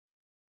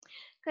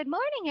Good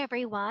morning,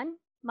 everyone.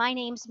 My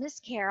name's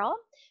Miss Carol,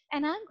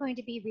 and I'm going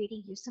to be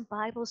reading you some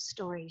Bible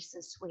stories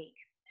this week.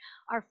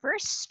 Our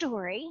first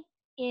story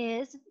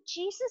is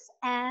Jesus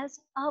as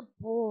a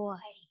boy.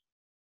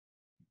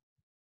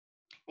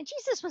 And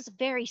Jesus was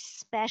very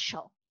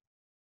special.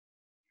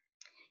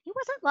 He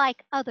wasn't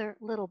like other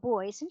little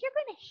boys, and you're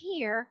going to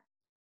hear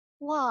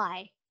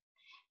why.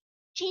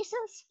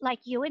 Jesus, like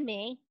you and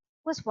me,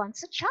 was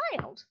once a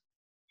child,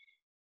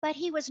 but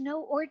he was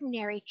no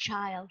ordinary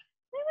child.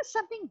 There was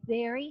something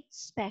very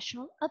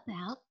special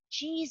about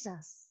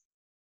Jesus.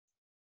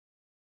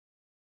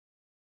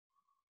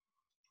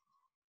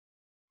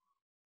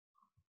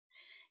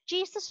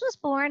 Jesus was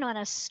born on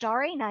a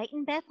starry night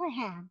in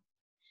Bethlehem.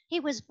 He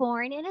was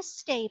born in a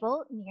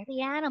stable near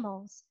the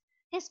animals.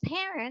 His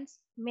parents,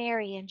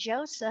 Mary and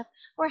Joseph,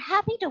 were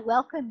happy to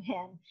welcome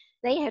him.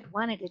 They had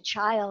wanted a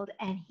child,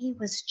 and he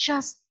was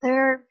just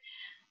their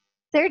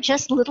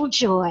just little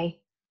joy.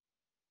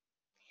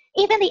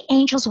 Even the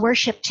angels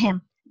worshiped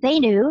him. They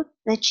knew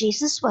that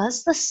Jesus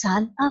was the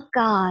Son of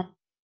God.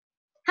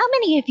 How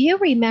many of you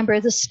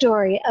remember the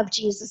story of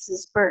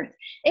Jesus' birth?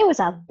 It was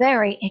a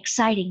very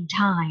exciting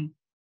time.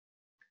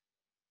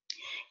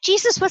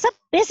 Jesus was a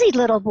busy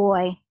little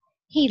boy.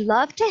 He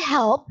loved to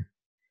help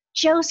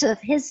Joseph,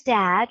 his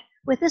dad,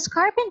 with his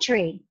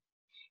carpentry.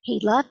 He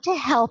loved to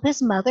help his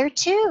mother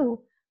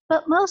too.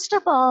 But most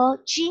of all,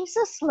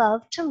 Jesus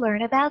loved to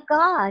learn about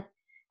God,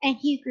 and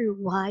he grew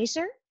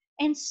wiser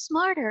and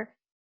smarter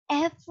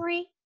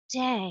every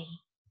day.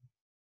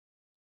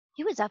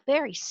 He was a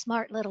very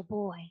smart little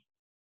boy.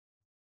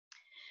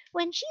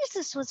 When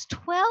Jesus was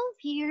 12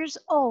 years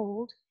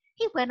old,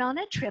 he went on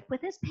a trip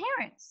with his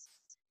parents.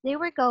 They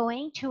were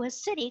going to a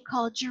city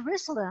called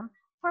Jerusalem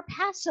for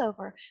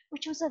Passover,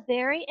 which was a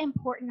very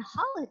important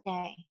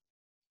holiday.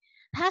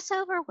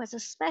 Passover was a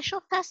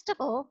special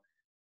festival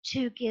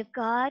to give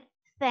God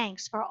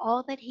thanks for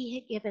all that he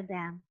had given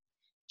them.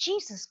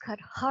 Jesus could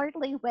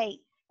hardly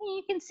wait. And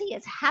you can see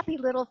his happy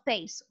little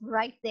face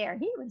right there.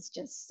 He was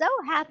just so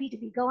happy to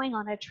be going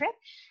on a trip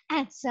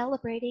and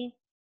celebrating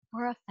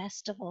for a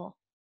festival.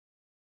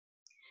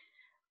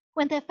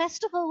 When the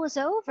festival was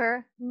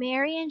over,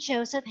 Mary and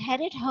Joseph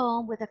headed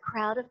home with a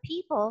crowd of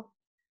people,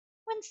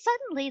 when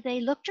suddenly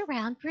they looked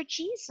around for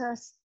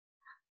Jesus,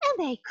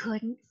 and they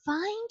couldn't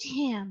find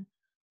him.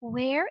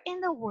 Where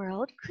in the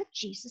world could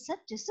Jesus have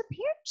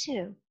disappeared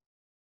to?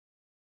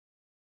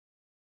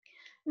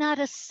 Not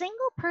a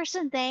single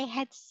person they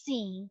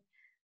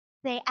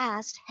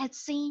asked, had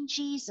seen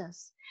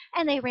Jesus,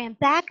 and they ran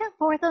back and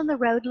forth on the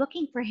road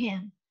looking for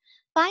him.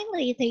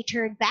 Finally, they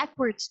turned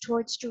backwards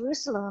towards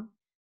Jerusalem,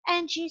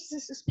 and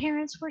Jesus'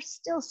 parents were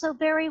still so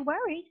very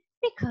worried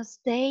because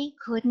they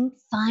couldn't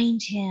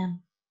find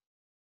him.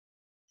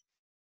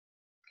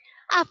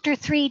 After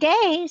 3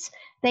 days,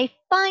 they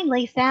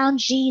finally found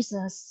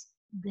Jesus.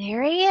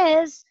 There he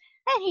is,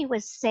 and he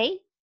was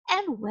safe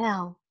and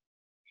well.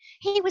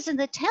 He was in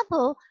the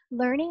temple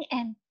learning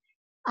and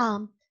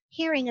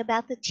hearing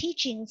about the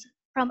teachings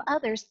from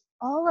others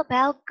all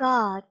about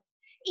God.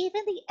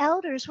 Even the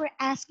elders were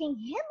asking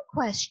him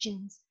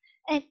questions,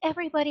 and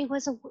everybody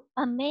was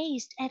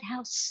amazed at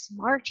how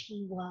smart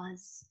he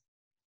was.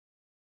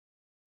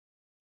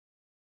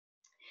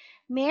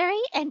 Mary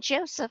and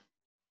Joseph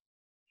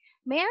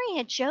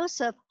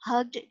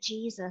hugged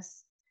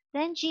Jesus.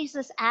 Then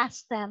Jesus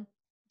asked them,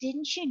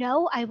 "Didn't you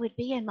know I would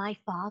be in my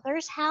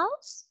Father's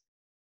house?"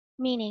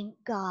 Meaning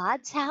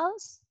God's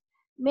house.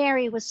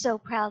 Mary was so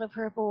proud of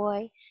her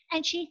boy,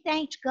 and she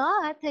thanked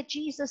God that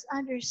Jesus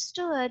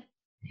understood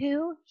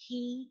who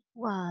he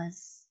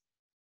was.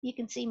 You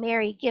can see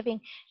Mary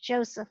giving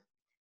Joseph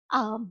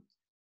a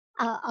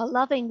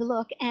loving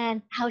look,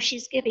 and how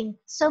she's giving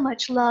so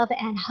much love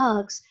and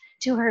hugs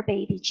to her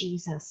baby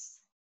Jesus.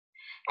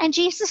 And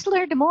Jesus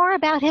learned more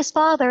about his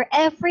Father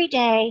every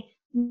day,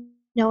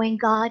 knowing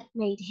God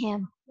made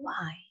him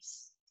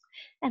wise.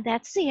 And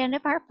that's the end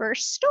of our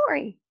first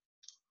story.